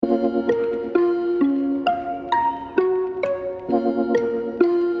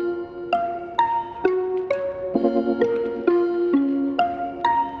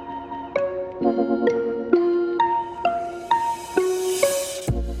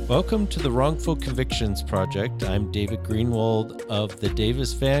Welcome to the Wrongful Convictions Project. I'm David Greenwald of the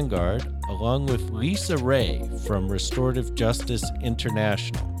Davis Vanguard, along with Lisa Ray from Restorative Justice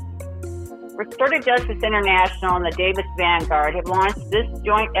International. Restorative Justice International and the Davis Vanguard have launched this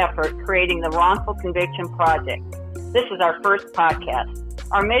joint effort creating the Wrongful Conviction Project. This is our first podcast.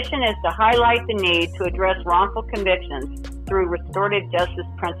 Our mission is to highlight the need to address wrongful convictions through restorative justice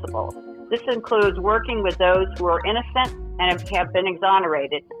principles. This includes working with those who are innocent and have been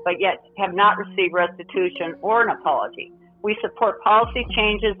exonerated, but yet have not received restitution or an apology. We support policy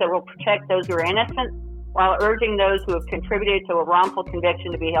changes that will protect those who are innocent while urging those who have contributed to a wrongful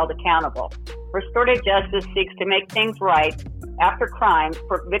conviction to be held accountable. Restorative justice seeks to make things right after crimes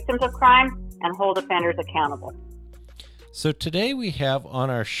for victims of crime and hold offenders accountable. So today we have on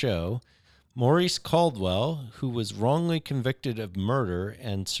our show Maurice Caldwell, who was wrongly convicted of murder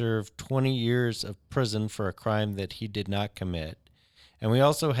and served 20 years of prison for a crime that he did not commit. And we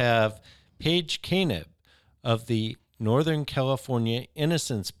also have Paige Caneb of the Northern California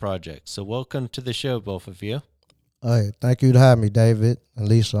Innocence Project. So welcome to the show, both of you. Hey, thank you to have me, David and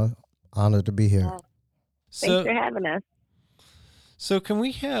Lisa. Honored to be here. Thanks for having us. So can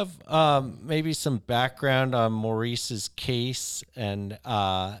we have maybe some background on Maurice's case and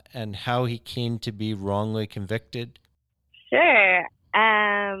how he came to be wrongly convicted? Sure.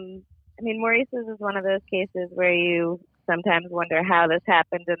 Maurice's is one of those cases where you sometimes wonder how this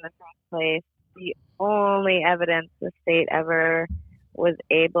happened in the first place. The only evidence the state ever was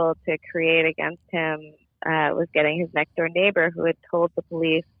able to create against him was getting his next door neighbor who had told the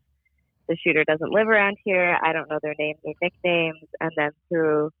police, the shooter doesn't live around here. I don't know their names or nicknames. And then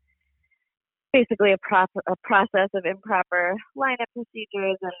through basically a process of improper lineup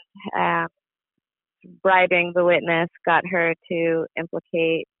procedures and bribing the witness, got her to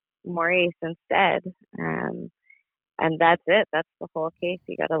implicate Maurice instead. And that's it. That's the whole case.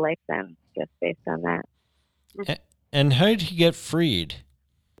 He got a life sentence just based on that. And how did he get freed?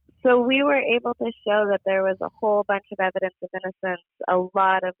 So we were able to show that there was a whole bunch of evidence of innocence, a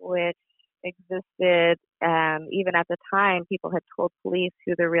lot of which existed. Even at the time, people had told police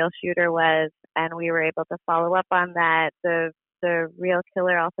who the real shooter was, and we were able to follow up on that. The real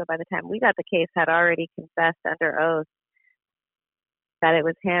killer also, by the time we got the case, had already confessed under oath that it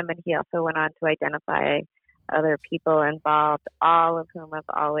was him, and he also went on to identify other people involved, all of whom have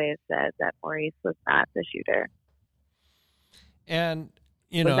always said that Maurice was not the shooter. And,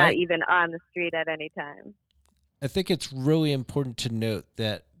 was not even on the street at any time. I think it's really important to note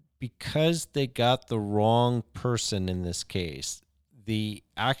that because they got the wrong person in this case, the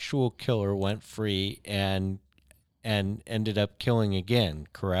actual killer went free and ended up killing again,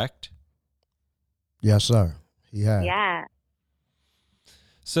 correct? Yes, sir. He had. Yeah.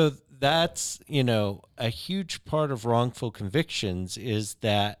 So that's, a huge part of wrongful convictions is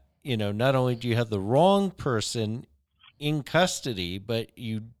that, not only do you have the wrong person in custody, but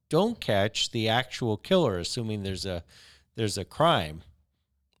you don't catch the actual killer, assuming there's a crime.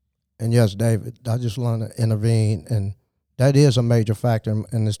 And yes, David, I just want to intervene, and that is a major factor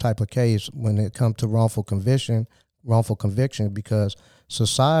in this type of case when it comes to wrongful conviction, because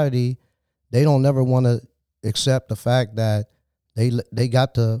society, they don't never want to accept the fact that they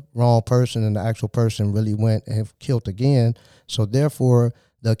got the wrong person and the actual person really went and killed again. So therefore,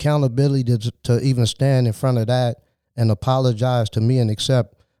 the accountability to even stand in front of that and apologize to me and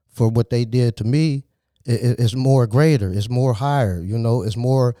accept for what they did to me is more greater, it's more higher, it's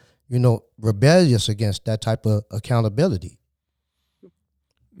more, rebellious against that type of accountability.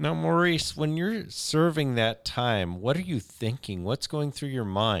 Now, Maurice, when you're serving that time, what are you thinking? What's going through your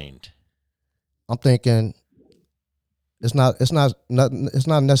mind? I'm thinking it's not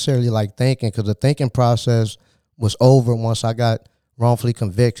necessarily like thinking, because the thinking process was over once I got wrongfully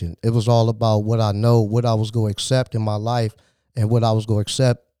convicted. It was all about what I know, what I was going to accept in my life, and what I was going to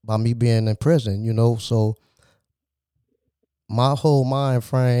accept by me being in prison, So my whole mind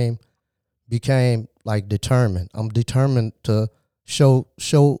frame became like determined. I'm determined to show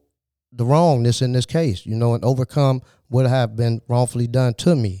the wrongness in this case, and overcome what have been wrongfully done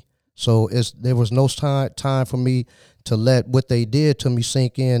to me. So there was no time for me to let what they did to me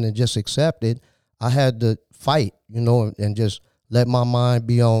sink in and just accept it. I had to fight, and just let my mind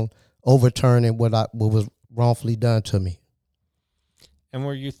be on overturning what was wrongfully done to me. And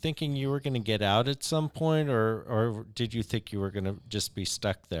were you thinking you were going to get out at some point, or did you think you were going to just be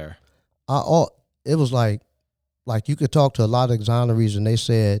stuck there? It was like you could talk to a lot of exonerees, and they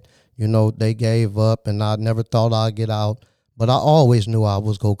said, they gave up, and I never thought I'd get out. But I always knew I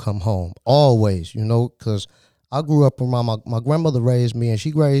was going to come home, always, because I grew up around my grandmother raised me, and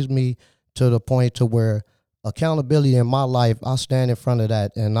she raised me to the point to where accountability in my life, I stand in front of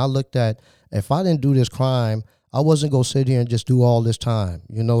that. And I looked at, if I didn't do this crime, I wasn't going to sit here and just do all this time,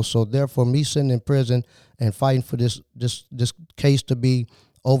 So therefore, me sitting in prison and fighting for this case to be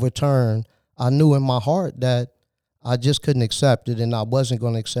overturned, I knew in my heart that I just couldn't accept it, and I wasn't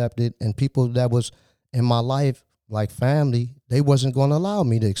going to accept it. And people that was in my life, like family, they wasn't going to allow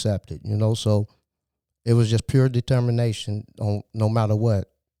me to accept it, So it was just pure determination on no matter what.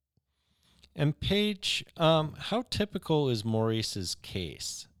 And Paige, how typical is Maurice's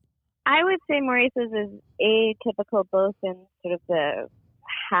case? I would say Maurice's is atypical both in sort of the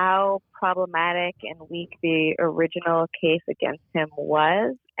how problematic and weak the original case against him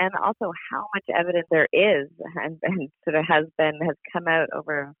was, and also how much evidence there is and sort of has come out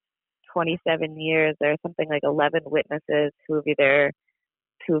over 27 years. There's something like 11 witnesses who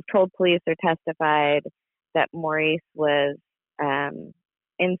have told police or testified that Maurice was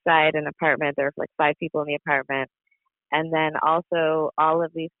inside an apartment. There were like 5 people in the apartment. And then also all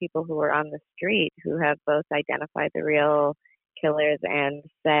of these people who were on the street who have both identified the real killers and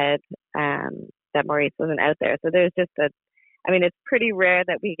said that Maurice wasn't out there. So there's just it's pretty rare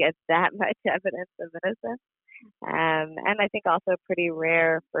that we get that much evidence of innocence. And I think also pretty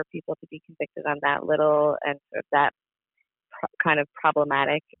rare for people to be convicted on that little and sort of that kind of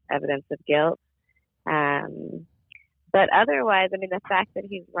problematic evidence of guilt. But otherwise, the fact that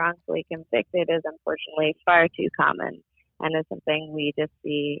he's wrongfully convicted is unfortunately far too common, and is something we just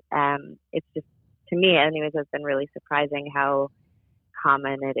see. It's just, to me, anyways, has been really surprising how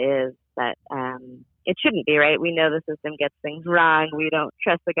common it is that it shouldn't be, right? We know the system gets things wrong. We don't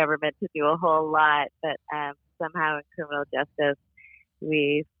trust the government to do a whole lot, but somehow in criminal justice,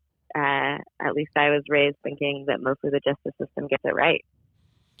 we, at least I was raised thinking that mostly the justice system gets it right.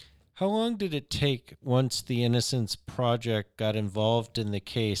 How long did it take once the Innocence Project got involved in the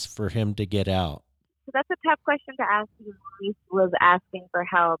case for him to get out? So that's a tough question to ask, because Maurice was asking for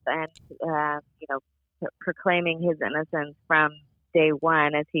help and, proclaiming his innocence from day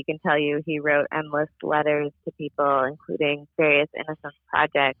one. As he can tell you, he wrote endless letters to people, including various Innocence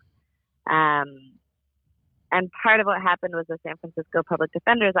Projects. And part of what happened was the San Francisco Public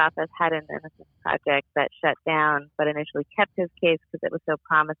Defender's Office had an Innocence Project that shut down, but initially kept his case because it was so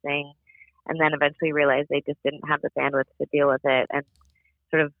promising, and then eventually realized they just didn't have the bandwidth to deal with it. And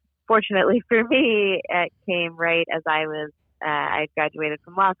sort of fortunately for me, it came right as I graduated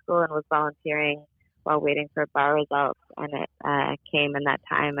from law school and was volunteering while waiting for bar results, and it came in that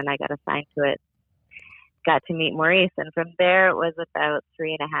time, and I got assigned to it. Got to meet Maurice, and from there it was about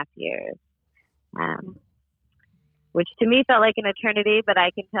 3.5 years. Which to me felt like an eternity, but I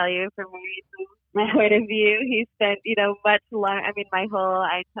can tell you from Maurice's point of view, he spent, much longer.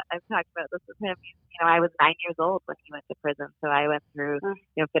 I've talked about this with him. I was 9 years old when he went to prison. So I went through,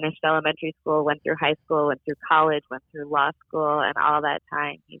 finished elementary school, went through high school, went through college, went through law school, and all that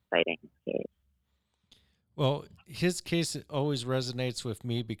time he's fighting his case. Well, his case always resonates with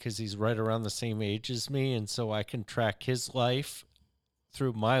me because he's right around the same age as me, and so I can track his life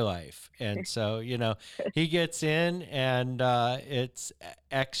through my life. And so, he gets in and it's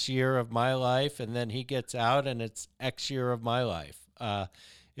X year of my life, and then he gets out and it's X year of my life.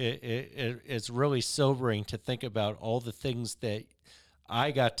 It's really sobering to think about all the things that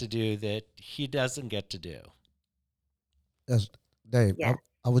I got to do that he doesn't get to do. That's Dave. Yeah.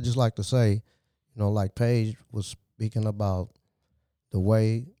 I would just like to say, like Paige was speaking about the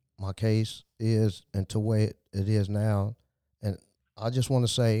way my case is and to the way it is now. And I just want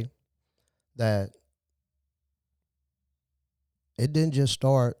to say that it didn't just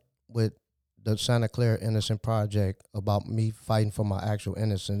start with the Santa Clara Innocence Project about me fighting for my actual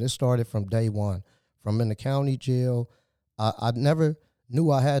innocence. It started from day one. From in the county jail, I never knew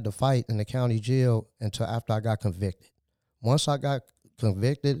I had to fight in the county jail until after I got convicted. Once I got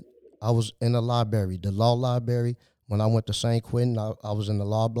convicted, I was in the library, the law library. When I went to St. Quentin, I was in the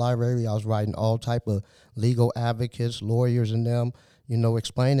law library. I was writing all type of legal advocates, lawyers, and them,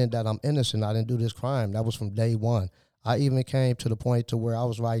 explaining that I'm innocent. I didn't do this crime. That was from day one. I even came to the point to where I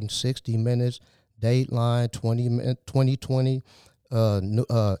was writing 60 Minutes, Dateline, 2020,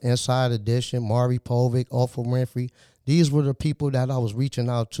 Inside Edition, Maury Povich, Oprah Winfrey. These were the people that I was reaching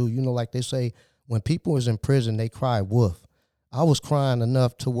out to. Like they say, when people is in prison, they cry wolf. I was crying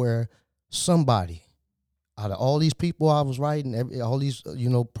enough to where somebody, out of all these people I was writing, all these,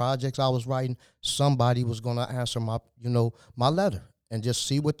 projects I was writing, somebody was going to answer my, my letter and just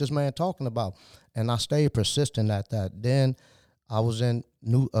see what this man talking about. And I stayed persistent at that. Then I was in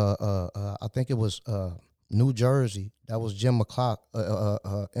I think it was New Jersey. That was Jim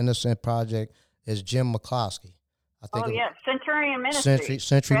McCloskey. Innocent Project is Jim McCloskey. I think Oh, it was yeah. Centurion Ministry.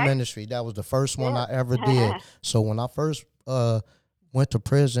 Century correct? Ministry. That was the first one Yeah. I ever did. So when I first went to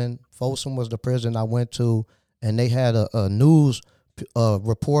prison, Folsom was the prison I went to, and they had a news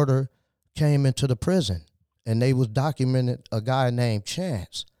reporter came into the prison, and they was documenting a guy named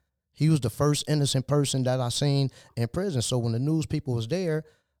Chance. He was the first innocent person that I seen in prison. So when the news people was there,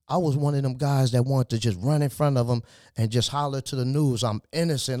 I was one of them guys that wanted to just run in front of them and just holler to the news, I'm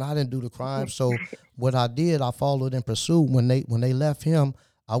innocent, I didn't do the crime. So what I did, I followed in pursuit. When they left him,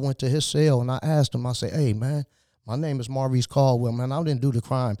 I went to his cell and I asked him, I said, hey, man, my name is Maurice Caldwell, man, I didn't do the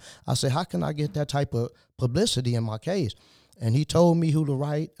crime. I said, how can I get that type of publicity in my case? And he told me who to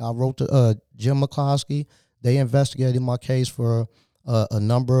write. I wrote to Jim McCloskey. They investigated my case for a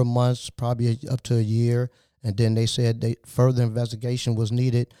number of months, probably up to a year. And then they said further investigation was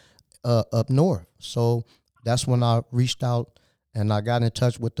needed up north. So that's when I reached out and I got in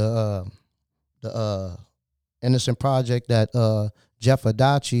touch with the Innocent Project that Jeff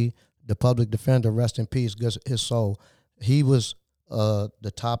Adachi, the public defender, rest in peace, his soul. He was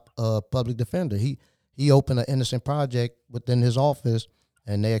the top public defender. He opened an Innocent Project within his office,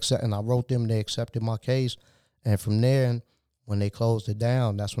 and I wrote them. They accepted my case, and from there, when they closed it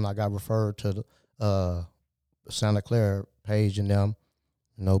down, that's when I got referred to the Santa Clara Page and them,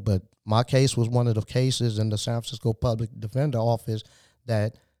 but my case was one of the cases in the San Francisco Public Defender Office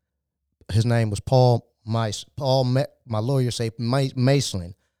that his name was Paul Mice. My lawyer say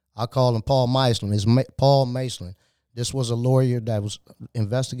Maceland. I call him Paul Miceland. It's Paul Maceland. This was a lawyer that was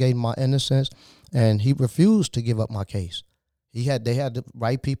investigating my innocence, and he refused to give up my case. They had to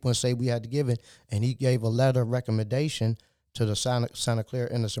write people and say we had to give it, and he gave a letter of recommendation to the Santa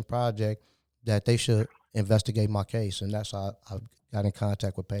Clara Innocent Project that they should investigate my case, and that's how I got in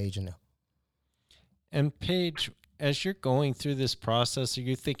contact with Paige and them. And Paige, as you're going through this process, are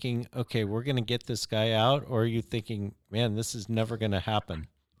you thinking, okay, we're going to get this guy out, or are you thinking, man, this is never going to happen?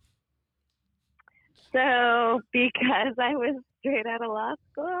 So because I was straight out of law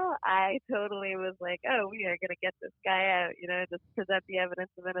school, I totally was like, oh, we are going to get this guy out, just present the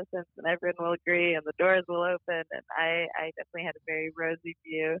evidence of innocence and everyone will agree and the doors will open. And I definitely had a very rosy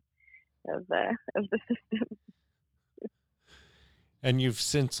view of the system. And you've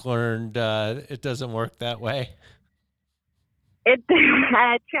since learned it doesn't work that way? I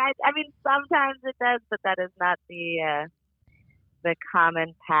tried. I mean, sometimes it does, but that is not the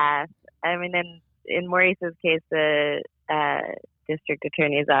common path. I mean, in Maurice's case, the district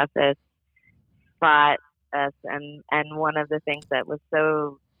attorney's office fought us, and one of the things that was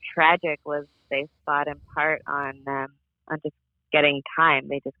so tragic was they fought in part on just getting time.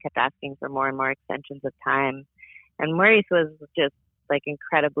 They just kept asking for more and more extensions of time, and Maurice was just like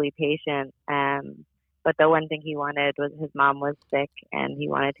incredibly patient. But the one thing he wanted was his mom was sick, and he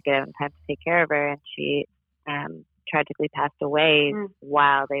wanted to get out in time to take care of her, and she tragically passed away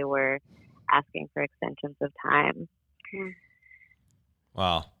while they were asking for extensions of time.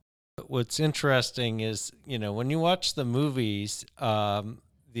 Wow. What's interesting is, when you watch the movies,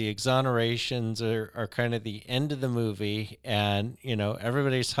 the exonerations are kind of the end of the movie, and,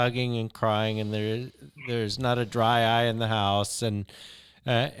 everybody's hugging and crying, and there's not a dry eye in the house, and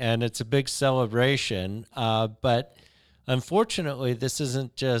it's a big celebration. But unfortunately, this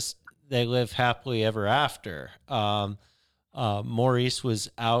isn't just they live happily ever after. Maurice was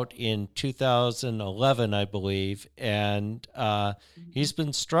out in 2011, I believe, and he's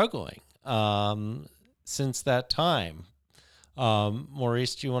been struggling since that time.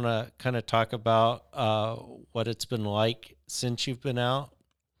 Maurice, do you want to kind of talk about what it's been like since you've been out?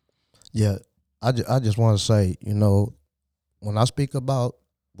 Yeah, I just want to say, when I speak about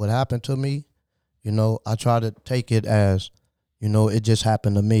what happened to me, I try to take it as, it just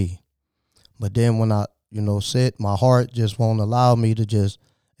happened to me. But then when I my heart just won't allow me to just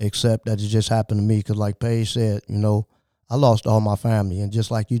accept that it just happened to me. Because like Paige said, I lost all my family. And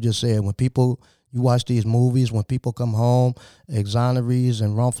just like you just said, when you watch these movies, when people come home, exonerees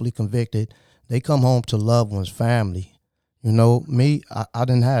and wrongfully convicted, they come home to loved ones, family. Me, I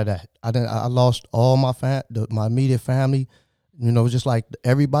didn't have that. I lost all my my immediate family. Just like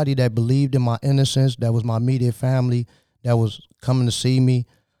everybody that believed in my innocence, that was my immediate family, that was coming to see me,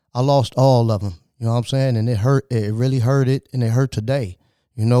 I lost all of them. You know what I'm saying? And it hurt. It really hurt it, and it hurt today.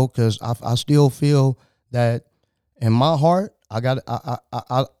 Because I still feel that in my heart, I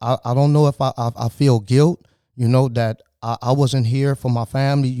don't know if I feel guilt. That I wasn't here for my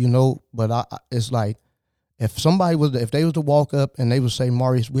family. But it's like if they was to walk up and they would say,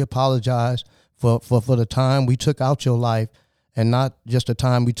 Maurice, we apologize for the time we took out your life, and not just the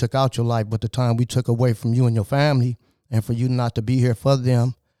time we took out your life, but the time we took away from you and your family, and for you not to be here for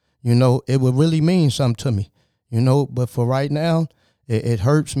them. It would really mean something to me, But for right now, it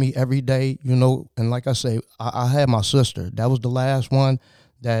hurts me every day, and like I say, I had my sister. That was the last one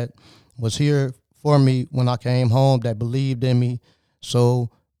that was here for me when I came home, that believed in me. So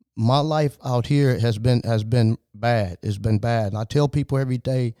my life out here has been bad. It's been bad. And I tell people every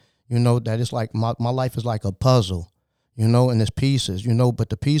day, that it's like my life is like a puzzle, and it's pieces, but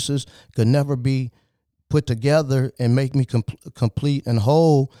the pieces could never be put together and make me complete and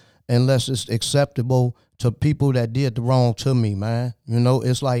whole unless it's acceptable to people that did the wrong to me, man.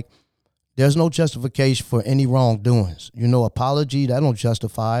 It's like there's no justification for any wrongdoings. Apology, that don't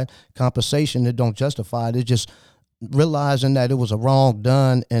justify it. Compensation, it don't justify it. It's just realizing that it was a wrong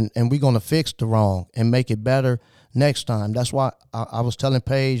done, and we're going to fix the wrong and make it better next time. That's why I was telling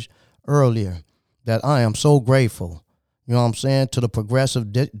Paige earlier that I am so grateful, to the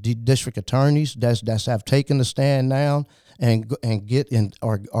progressive district attorneys that's have taken the stand now and get in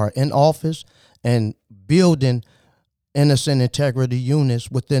or are in office and building innocent integrity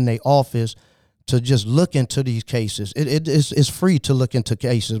units within their office to just look into these cases. It's free to look into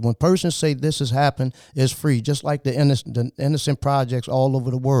cases. When persons say this has happened, it's free. Just like the innocent projects all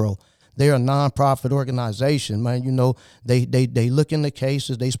over the world. They're a nonprofit organization, man. They look into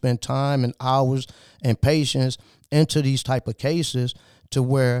cases. They spend time and hours and patience into these type of cases to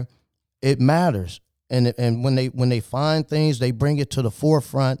where it matters. And when they find things, they bring it to the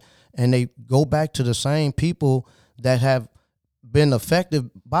forefront, and they go back to the same people that have been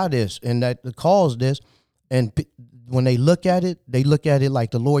affected by this and that caused this. And when they look at it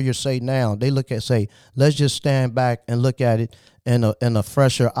like the lawyers say now. They say, let's just stand back and look at it in a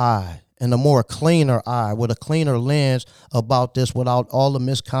fresher eye, in a more cleaner eye, with a cleaner lens about this, without all the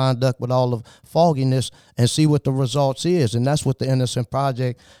misconduct, with all the fogginess, and see what the results is. And that's what the Innocent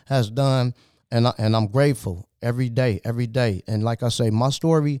Project has done. And I'm grateful every day. And like I say, my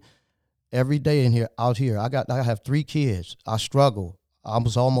story every day out here, I have 3 kids. I struggle. I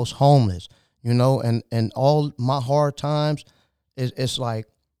was almost homeless, and all my hard times, it's like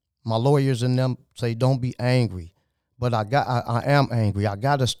my lawyers and them say, don't be angry. But I am angry. I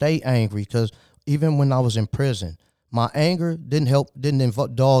got to stay angry, because even when I was in prison, my anger didn't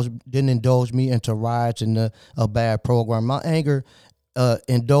indulge me into riots and a bad program. My anger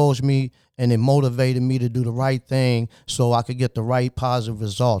indulged me, and it motivated me to do the right thing so I could get the right positive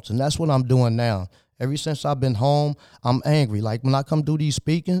results. And that's what I'm doing now. Ever since I've been home, I'm angry. Like when I come do these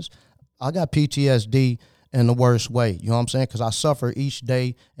speakings, I got PTSD in the worst way. You know what I'm saying? Because I suffer each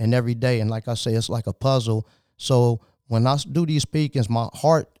day and every day. And like I say, it's like a puzzle. So when I do these speakings, my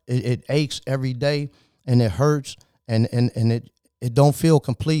heart, it aches every day, and it hurts, and it don't feel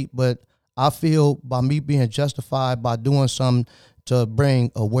complete. But I feel by me being justified by doing something to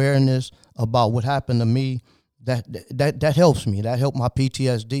bring awareness about what happened to me, that helps me. That helped my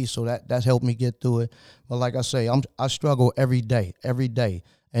PTSD, so that helped me get through it. But like I say, I struggle every day,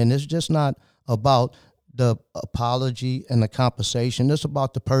 and it's just not about the apology and the compensation. It's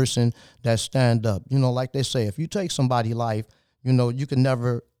about the person that stand up. Like they say, if you take somebody's life, you can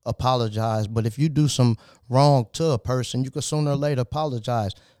never apologize. But if you do some wrong to a person, you can sooner or later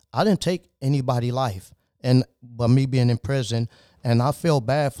apologize. I didn't take anybody's life, but me being in prison, and I feel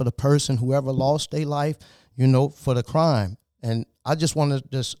bad for the person, whoever lost their life, for the crime. And I just want to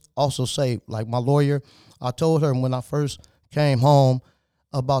just also say, like my lawyer, I told her when I first came home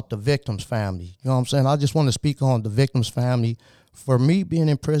about the victim's family. You know what I'm saying? I just want to speak on the victim's family. For me being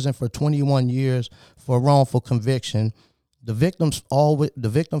in prison for 21 years for wrongful conviction, the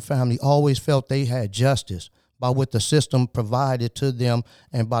victim family always felt they had justice by what the system provided to them,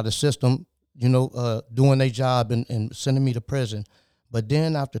 and by the system, doing their job and sending me to prison. But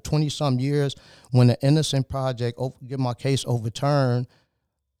then after 20-some years, when the Innocent Project get my case overturned,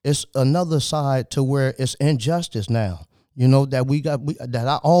 it's another side to where it's injustice now. That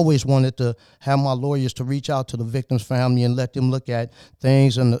I always wanted to have my lawyers to reach out to the victim's family and let them look at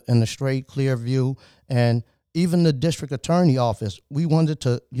things in a straight, clear view. And even the district attorney office, we wanted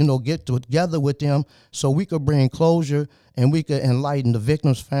to, get together with them so we could bring closure and we could enlighten the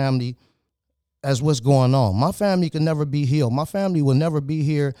victim's family as what's going on. My family could never be healed. My family will never be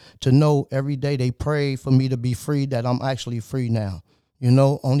here to know every day they pray for me to be free, that I'm actually free now.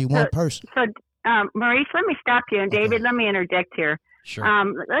 Only one person. So, Maurice, let me stop you. And David, let me interject here.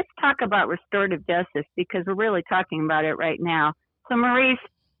 Sure. Let's talk about restorative justice, because we're really talking about it right now. So, Maurice,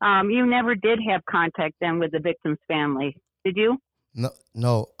 you never did have contact then with the victim's family, did you?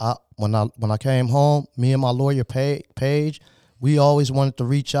 No. When I came home, me and my lawyer Paige, we always wanted to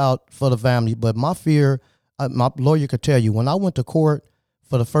reach out for the family. But my fear, my lawyer could tell you, when I went to court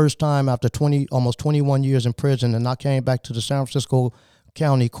for the first time after almost 21 years in prison, and I came back to the San Francisco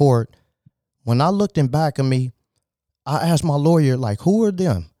County Court, when I looked in back of me, I asked my lawyer, like, who are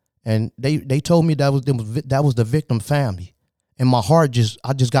them? And they told me that was them, that was the victim family. And my heart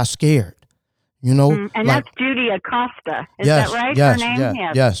I just got scared, you know? And like, that's Judy Acosta. Is yes, that right? yes, Her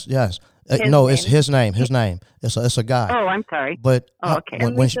name? yes. His No, name. it's his name. It's a guy. Oh, I'm sorry. But okay.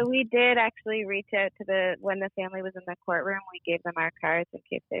 And we did actually reach out to when the family was in the courtroom. We gave them our cards in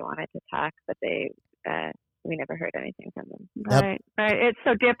case they wanted to talk, but we never heard anything from them. Right. It's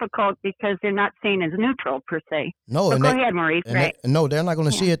so difficult because they're not seen as neutral per se. No, but go ahead, Maurice. Right. No, they're not going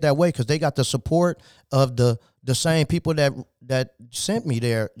to see it that way because they got the support of the same people that sent me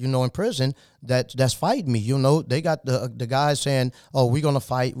there, you know, in prison that's fighting me. You know, they got the guys saying, "Oh, we're gonna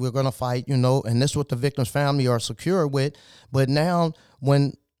fight, you know," and this is what the victim's family are secure with. But now,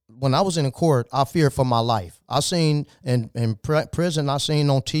 when I was in court, I feared for my life. I seen in prison, I seen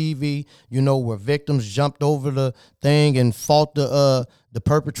on TV, you know, where victims jumped over the thing and fought the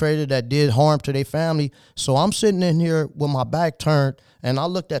perpetrator that did harm to their family. So I'm sitting in here with my back turned, and I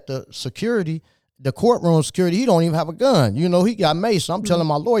looked at the security. The courtroom security, he don't even have a gun. You know, he got mace. So I'm telling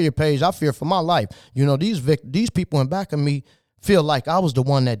my lawyer page, I fear for my life. You know, these people in back of me feel like I was the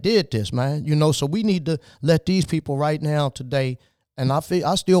one that did this, man. You know, so we need to let these people right now today, and I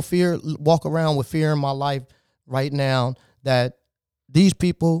still walk around with fear in my life right now that these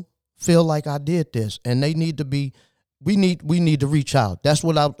people feel like I did this, and they need to be. We need to reach out. That's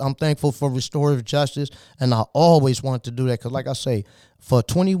what I'm thankful for restorative justice, and I always want to do that because, like I say, for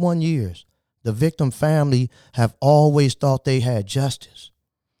 21 years. The victim family have always thought they had justice,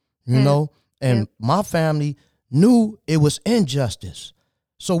 you know, and my family knew it was injustice.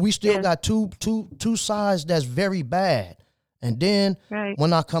 So we still got two sides that's very bad. And then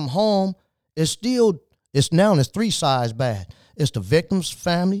when I come home, it's now 3 sides bad. It's the victim's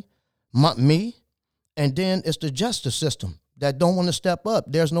family, me, and then it's the justice system that don't want to step up.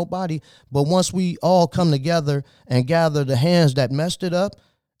 There's nobody. But once we all come together and gather the hands that messed it up,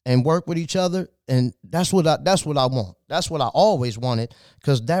 and work with each other, and that's what I want. That's what I always wanted,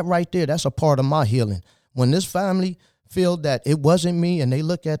 because that right there, that's a part of my healing. When this family feel that it wasn't me, and they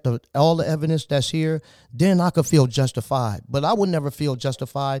look at all the evidence that's here, then I could feel justified. But I would never feel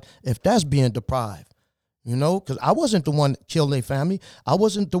justified if that's being deprived, you know, because I wasn't the one that killed their family. I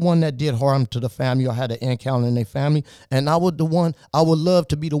wasn't the one that did harm to the family or had an encounter in their family, and I would love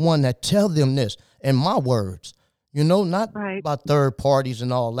to be the one that tell them this in my words. You know, not about third parties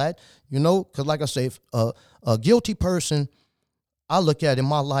and all that, you know, because like I say, a guilty person, I look at in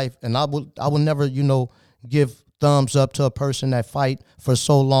my life, and I will never, you know, give thumbs up to a person that fight for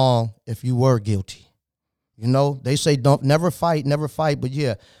so long if you were guilty. You know, they say never fight, but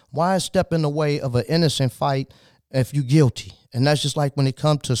yeah, why step in the way of an innocent fight if you guilty? And that's just like when it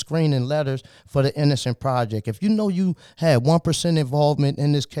comes to screening letters for the Innocent Project. If you know you had 1% involvement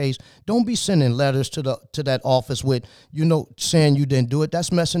in this case, don't be sending letters to that office with, you know, saying you didn't do it.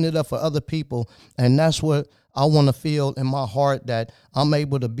 That's messing it up for other people. And that's what I want to feel in my heart, that I'm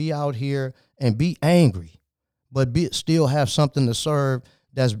able to be out here and be angry, but still have something to serve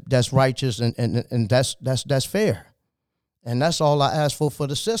that's righteous and that's fair. And that's all I ask for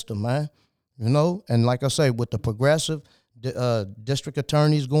the system, man. You know, and like I say, with the progressive district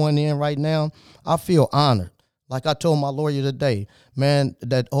attorneys going in right now, I feel honored. Like I told my lawyer today, man,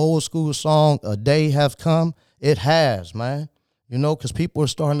 that old school song, "A Day Have Come," it has, man. You know, because people are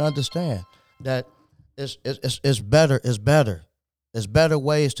starting to understand that it's better. There's better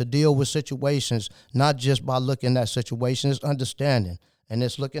ways to deal with situations, not just by looking at situations, it's understanding. And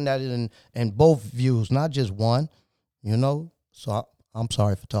it's looking at it in both views, not just one, you know. So I'm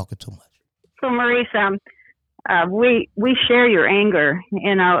sorry for talking too much. So, Maurice, we share your anger.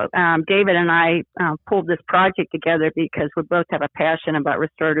 You know, David and I pulled this project together because we both have a passion about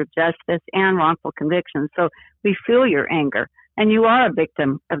restorative justice and wrongful convictions. So we feel your anger. And you are a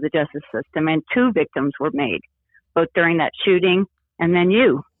victim of the justice system, and 2 victims were made, both during that shooting and then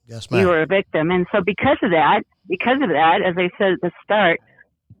you. Yes, ma'am. You were a victim. And so because of that, as I said at the start,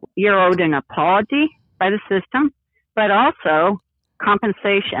 you're owed an apology by the system, but also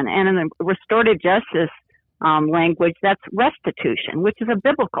compensation. And in the restorative justice language, that's restitution, which is a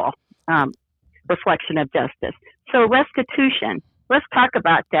biblical reflection of justice. So restitution, let's talk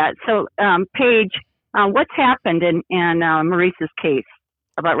about that. So Paige, what's happened in Maurice's case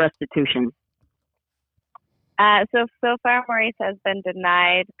about restitution? So far, Maurice has been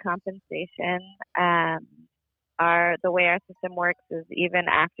denied compensation. The way our system works is even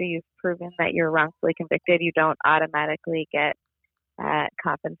after you've proven that you're wrongfully convicted, you don't automatically get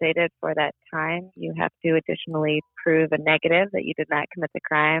compensated for that time. You have to additionally prove a negative that you did not commit the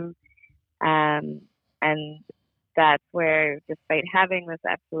crime. And that's where, despite having this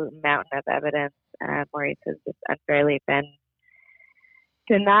absolute mountain of evidence, Maurice has just unfairly been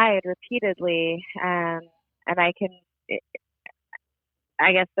denied repeatedly. And I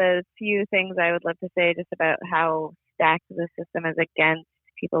guess the few things I would love to say just about how stacked the system is against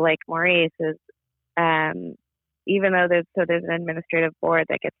people like Maurice is, even though there's an administrative board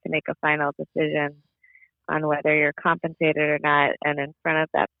that gets to make a final decision on whether you're compensated or not, and in front of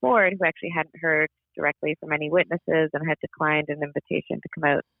that board, who actually hadn't heard directly from any witnesses and had declined an invitation to come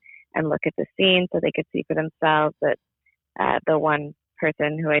out and look at the scene so they could see for themselves, that the one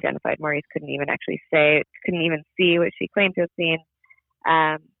person who identified Maurice couldn't even see what she claimed to have seen,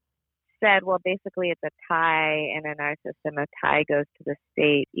 said, well, basically it's a tie, and in our system, a tie goes to the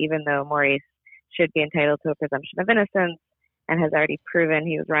state, even though Maurice should be entitled to a presumption of innocence and has already proven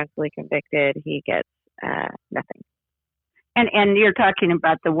he was wrongfully convicted. He gets nothing. And you're talking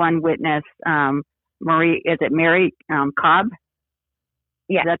about the one witness, Mary Cobb?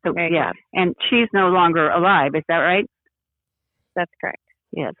 Yeah. Mary Cobb. And she's no longer alive. Is that right? That's correct.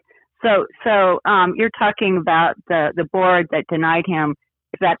 Yes. So you're talking about the board that denied him.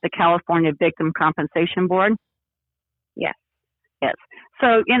 Is that the California Victim Compensation Board? Yes. Yes.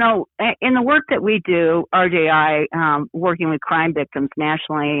 So, in the work that we do, RJI, working with crime victims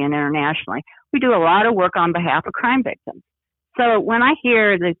nationally and internationally, we do a lot of work on behalf of crime victims. So when I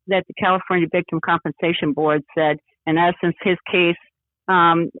hear that the California Victim Compensation Board said, in essence, his case,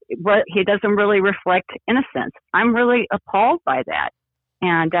 he doesn't really reflect innocence, I'm really appalled by that.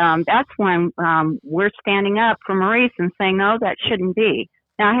 And that's when we're standing up for Maurice and saying, no, that shouldn't be.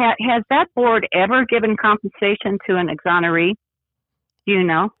 Now, has that board ever given compensation to an exoneree? Do you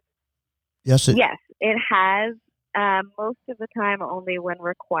know? Yes, it has. Most of the time, only when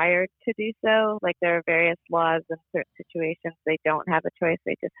required to do so. Like, there are various laws in certain situations they don't have a choice;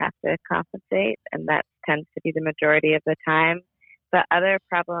 they just have to compensate, and that tends to be the majority of the time. The other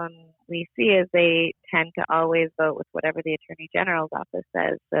problem we see is they tend to always vote with whatever the Attorney General's office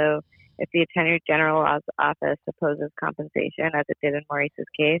says. So, if the Attorney General's office opposes compensation, as it did in Maurice's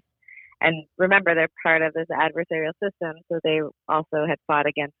case, and remember, they're part of this adversarial system, so they also had fought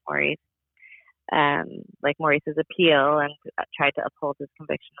against Maurice. Like Maurice's appeal, and tried to uphold his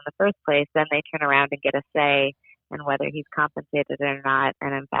conviction in the first place, then they turn around and get a say in whether he's compensated or not.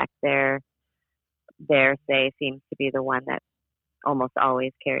 And in fact, their say seems to be the one that almost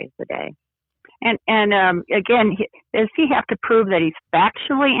always carries the day. And again, does he have to prove that he's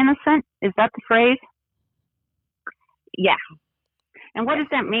factually innocent? Is that the phrase? Yeah. And what does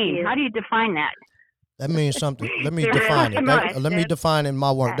that mean? How do you define that? That means something. Let me define it. Let me define it in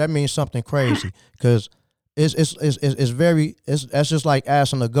my word. That means something crazy, because it's that's just like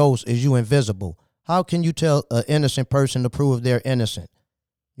asking a ghost, is you invisible? How can you tell an innocent person to prove they're innocent?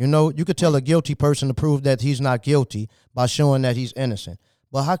 You could tell a guilty person to prove that he's not guilty by showing that he's innocent.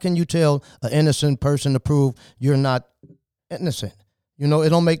 But how can you tell an innocent person to prove you're not innocent? It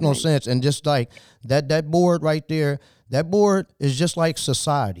don't make no sense. And just like that board right there, that board is just like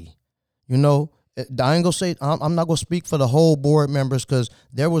society. I ain't gonna say, I'm not gonna speak for the whole board members, because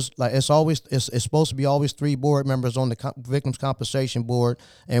there was it's supposed to be always 3 board members on the Victims Compensation Board,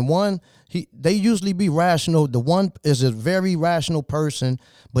 and one they usually be rational. The one is a very rational person,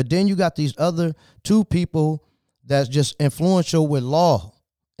 but then you got these other 2 people that's just influential with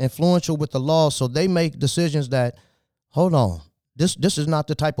the law, so they make decisions that, hold on, this is not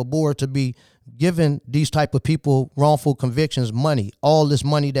the type of board to be giving these type of people wrongful convictions money, all this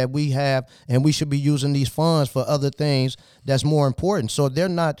money that we have, and we should be using these funds for other things that's more important. So they're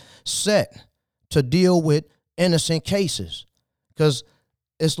not set to deal with innocent cases, because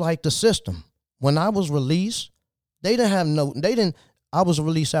it's like the system. When I was released, I was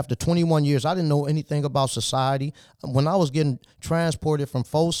released after 21 years. I didn't know anything about society. When I was getting transported from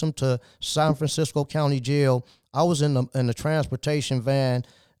Folsom to San Francisco County Jail, I was in the transportation van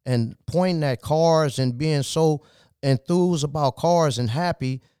and pointing at cars and being so enthused about cars and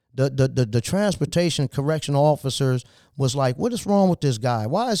happy. The transportation correctional officers was like, what is wrong with this guy?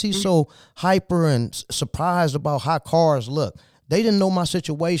 Why is he so hyper and surprised about how cars look? They didn't know my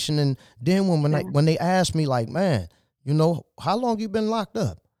situation. And then when they asked me, like, man, how long you been locked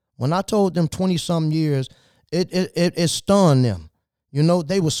up? When I told them 20-some years, it stunned them.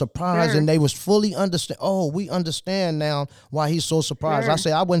 They were surprised, and they was fully understand. Oh, we understand now why he's so surprised. I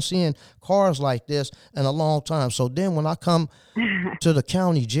say I wasn't seeing cars like this in a long time. So then when I come to the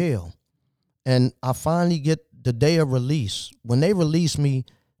county jail, and I finally get the day of release, when they release me,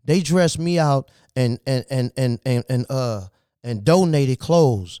 they dress me out and donated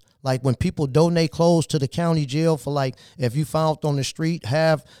clothes. Like when people donate clothes to the county jail for, like, if you found on the street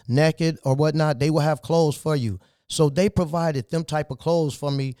half naked or whatnot, they will have clothes for you. So they provided them type of clothes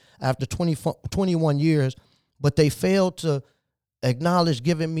for me after 21 years, but they failed to acknowledge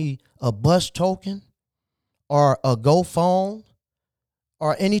giving me a bus token or a Go phone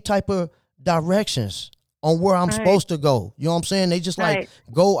or any type of directions on where I'm supposed to go. You know what I'm saying? They just like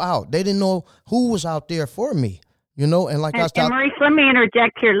go out. They didn't know who was out there for me, you know? And like I said, Maurice, let me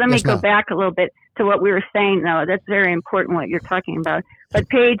interject here. Let me go back a little bit to what we were saying, though. That's very important what you're talking about. But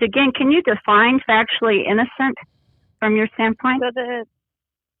Paige, again, can you define factually innocent from your standpoint? So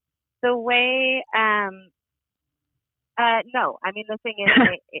the way, no, I mean, the thing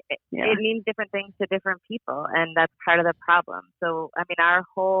is, it means different things to different people, and that's part of the problem. So, I mean, our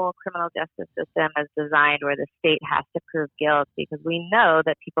whole criminal justice system is designed where the state has to prove guilt, because we know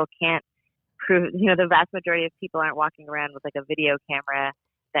that people can't prove, the vast majority of people aren't walking around with like a video camera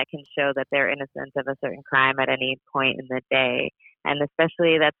that can show that they're innocent of a certain crime at any point in the day. And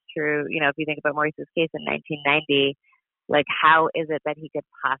especially that's true, if you think about Maurice's case in 1990, like how is it that he could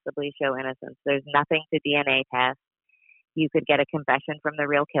possibly show innocence? There's nothing to DNA test. You could get a confession from the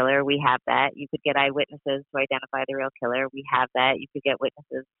real killer. We have that. You could get eyewitnesses to identify the real killer. We have that. You could get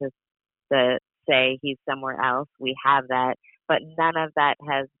witnesses to say he's somewhere else. We have that. But none of that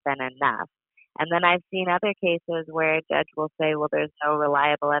has been enough. And then I've seen other cases where a judge will say, well, there's no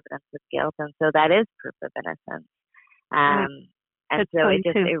reliable evidence of guilt. And so that is proof of innocence. And so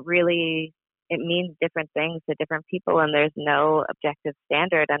it means different things to different people, and there's no objective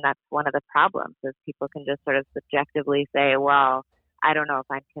standard. And that's one of the problems, is people can just sort of subjectively say, well, I don't know if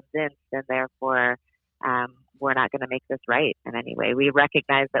I'm convinced, and therefore we're not going to make this right in any way. We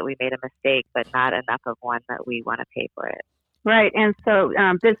recognize that we made a mistake, but not enough of one that we want to pay for it. Right. And so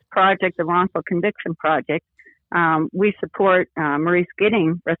this project, the Wrongful Conviction Project, we support Maurice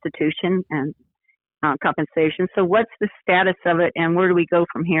getting restitution and compensation. So what's the status of it, and where do we go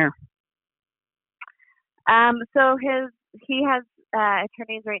from here? So he has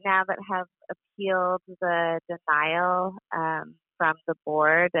attorneys right now that have appealed the denial from the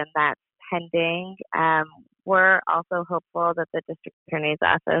board, and that's pending. We're also hopeful that the district attorney's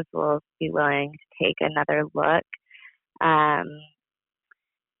office will be willing to take another look. And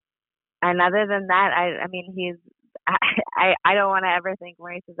other than that, I mean, I don't want to ever think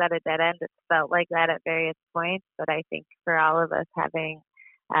Maurice is at a dead end. It's felt like that at various points, but I think for all of us, having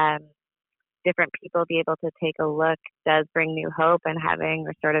different people be able to take a look does bring new hope, and having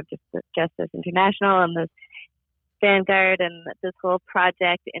Restorative Justice International and the Vanguard and this whole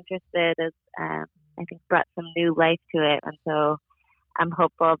project interested is, I think, brought some new life to it. And so I'm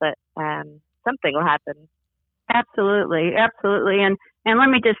hopeful that something will happen. Absolutely. Absolutely. And let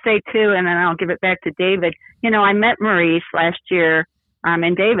me just say too, and then I'll give it back to David. I met Maurice last year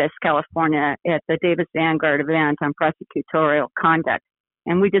in Davis, California at the Davis Vanguard event on prosecutorial conduct.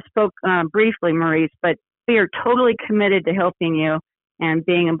 And we just spoke briefly, Maurice, but we are totally committed to helping you and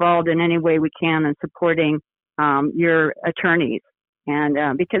being involved in any way we can and supporting your attorneys.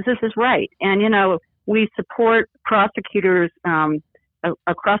 And because this is right. And, we support prosecutors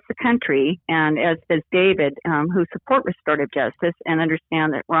across the country, and as does David, who support restorative justice and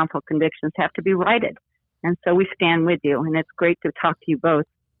understand that wrongful convictions have to be righted. And so we stand with you, and it's great to talk to you both.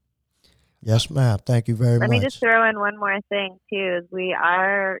 Yes, ma'am. Thank you very much. Let me just throw in one more thing, too, is we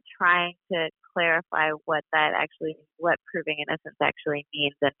are trying to clarify what proving innocence actually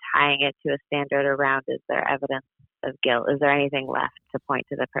means, and tying it to a standard around, is there evidence of guilt? Is there anything left to point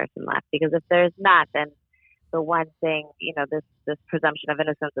to the person left? Because if there's not, then the one thing, this presumption of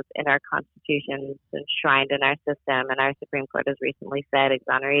innocence that's in our Constitution, is enshrined in our system, and our Supreme Court has recently said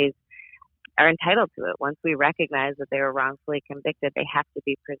exonerees are entitled to it. Once we recognize that they were wrongfully convicted, they have to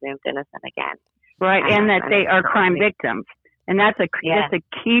be presumed innocent again. Right, and that they are crime victims. And that's a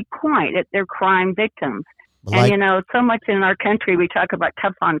key point, that they're crime victims. And, so much in our country, we talk about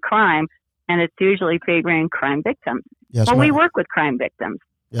tough on crime, and it's usually favoring crime victims. Yes, well, we work with crime victims.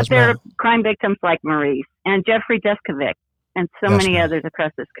 Yes, but there are crime victims like Maurice and Jeffrey Deskovic and so many others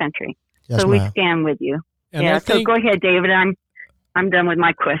across this country. Yes, so we stand with you. And so go ahead, David. I'm done with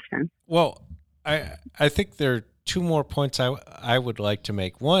my questions. Well, I think there are two more points I would like to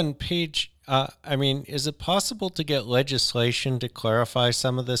make. One, Paige, is it possible to get legislation to clarify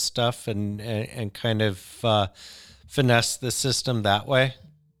some of this stuff and kind of finesse the system that way?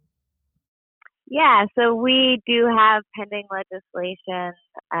 Yeah, so we do have pending legislation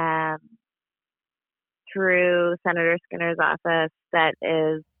through Senator Skinner's office that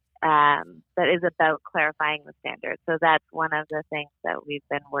is about clarifying the standards. So that's one of the things that we've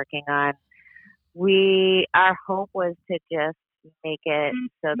been working on. Our hope was to just make it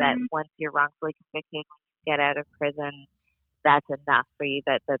so that once you're wrongfully convicted, when you get out of prison, that's enough for you,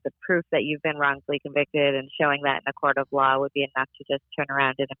 that the proof that you've been wrongfully convicted and showing that in a court of law would be enough to just turn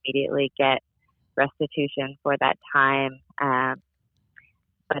around and immediately get restitution for that time.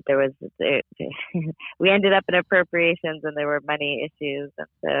 But we ended up in appropriations and there were money issues. And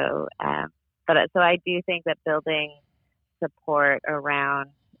so, so I do think that building support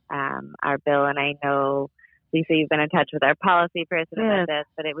around our bill, and I know, Lisa, you've been in touch with our policy person about this,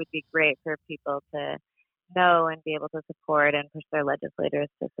 but it would be great for people to know and be able to support and push their legislators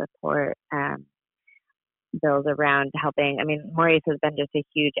to support bills around helping. I mean, Maurice has been just a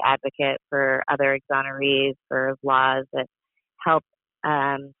huge advocate for other exonerees, for laws that help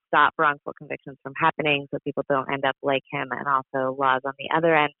stop wrongful convictions from happening so people don't end up like him, and also laws on the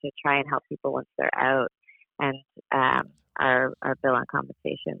other end to try and help people once they're out. And our bill on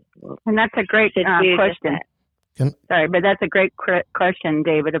compensation. And that's a great question. Sorry, but that's a great question,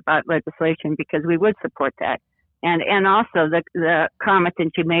 David, about legislation, because we would support that. And also the comment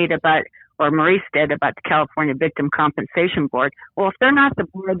that you made about, or Maurice did, about the California Victim Compensation Board. Well, if they're not the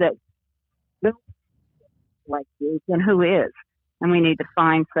board that like you, then who is? And we need to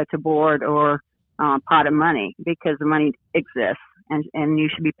find such a board or pot of money, because the money exists and you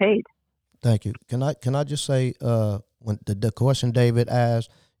should be paid. Thank you. Can I just say, when the question David asked,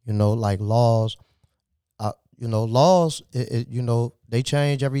 like laws, laws, they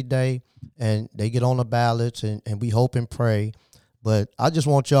change every day and they get on the ballots and we hope and pray. But I just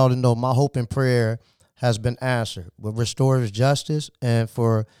want y'all to know my hope and prayer has been answered with restorative justice, and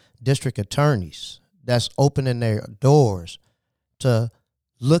for district attorneys that's opening their doors to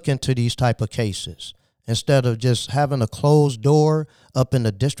look into these type of cases. Instead of just having a closed door up in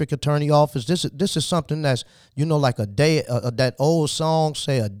the district attorney office, this is something that's, like a day, that old song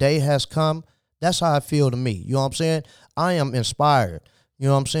say, a day has come. That's how I feel to me. You know what I'm saying? I am inspired,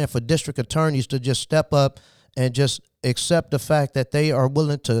 for district attorneys to just step up and just accept the fact that they are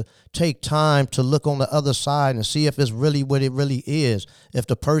willing to take time to look on the other side and see if it's really what it really is, if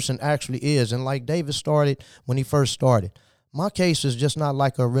the person actually is. And like David started when he first started, my case is just not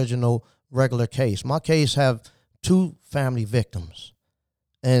like an original regular case. My case have 2 family victims.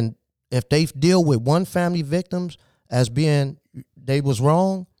 And if they deal with one family victims as being they was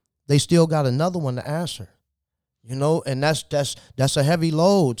wrong, they still got another one to answer. And that's a heavy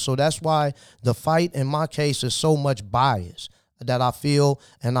load. So that's why the fight in my case is so much bias that I feel,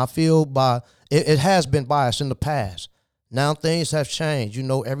 and I feel it has been biased in the past. Now things have changed.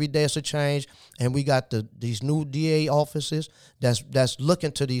 Every day it's a change, and we got these new DA offices that's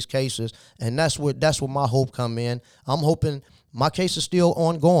looking to these cases, and that's where my hope come in. I'm hoping my case is still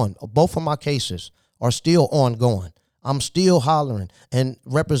ongoing. Both of my cases are still ongoing. I'm still hollering and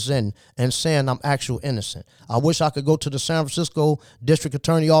representing and saying I'm actual innocent. I wish I could go to the San Francisco District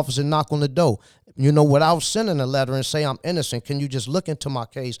Attorney office and knock on the door, without sending a letter and say I'm innocent. Can you just look into my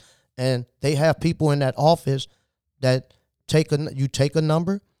case? And they have people in that office that take a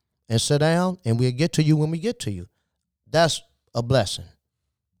number and sit down, and we'll get to you when we get to you. That's a blessing.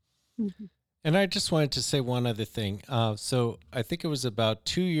 Mm-hmm. And I just wanted to say one other thing. So I think it was about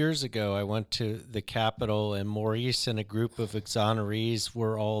 2 years ago, I went to the Capitol, and Maurice and a group of exonerees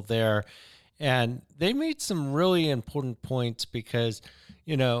were all there. And they made some really important points because,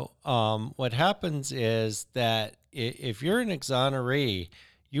 what happens is that if you're an exoneree,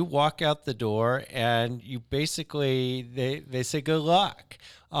 you walk out the door and you basically, they say good luck.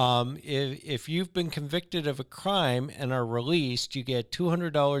 If you've been convicted of a crime and are released, you get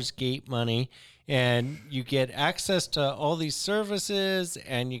 $200 gate money, and you get access to all these services,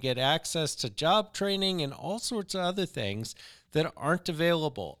 and you get access to job training and all sorts of other things that aren't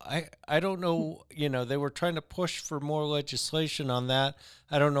available. I don't know, they were trying to push for more legislation on that.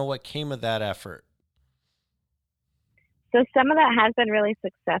 I don't know what came of that effort. So some of that has been really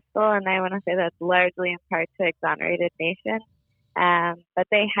successful, and I want to say that's largely in part to Exonerated Nation. But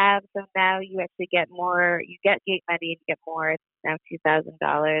they have, so now you actually get more, you get gate money and you get more. It's now $2,000.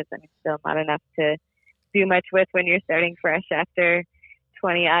 I mean, still not enough to do much with when you're starting fresh after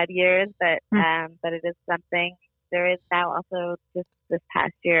 20 odd years, but it is something. There is now also, just this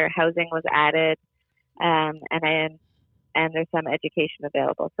past year, housing was added, and there's some education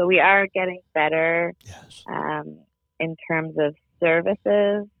available. So we are getting better. Yes. In terms of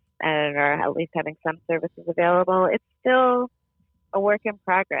services, or at least having some services available. It's still a work in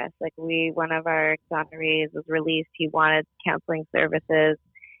progress. Like one of our exonerees was released. He wanted counseling services,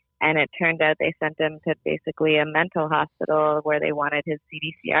 and it turned out they sent him to basically a mental hospital where they wanted his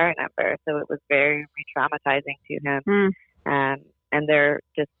CDCR number. So it was very re-traumatizing to him. And there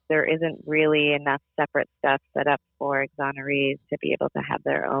isn't really enough separate stuff set up for exonerees to be able to have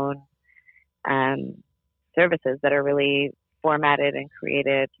their own services that are really formatted and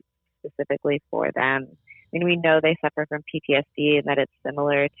created specifically for them. I mean, we know they suffer from PTSD and that it's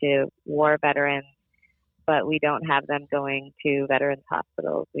similar to war veterans, but we don't have them going to veterans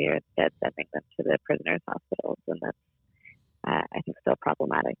hospitals. We are instead sending them to the prisoners' hospitals, and that's, I think, still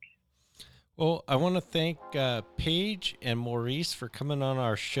problematic. Well, I want to thank Paige and Maurice for coming on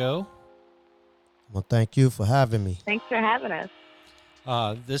our show. Well, thank you for having me. Thanks for having us.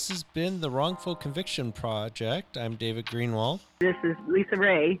 This has been the Wrongful Conviction Project. I'm David Greenwald. This is Lisa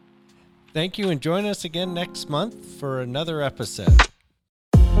Ray. Thank you, and join us again next month for another episode.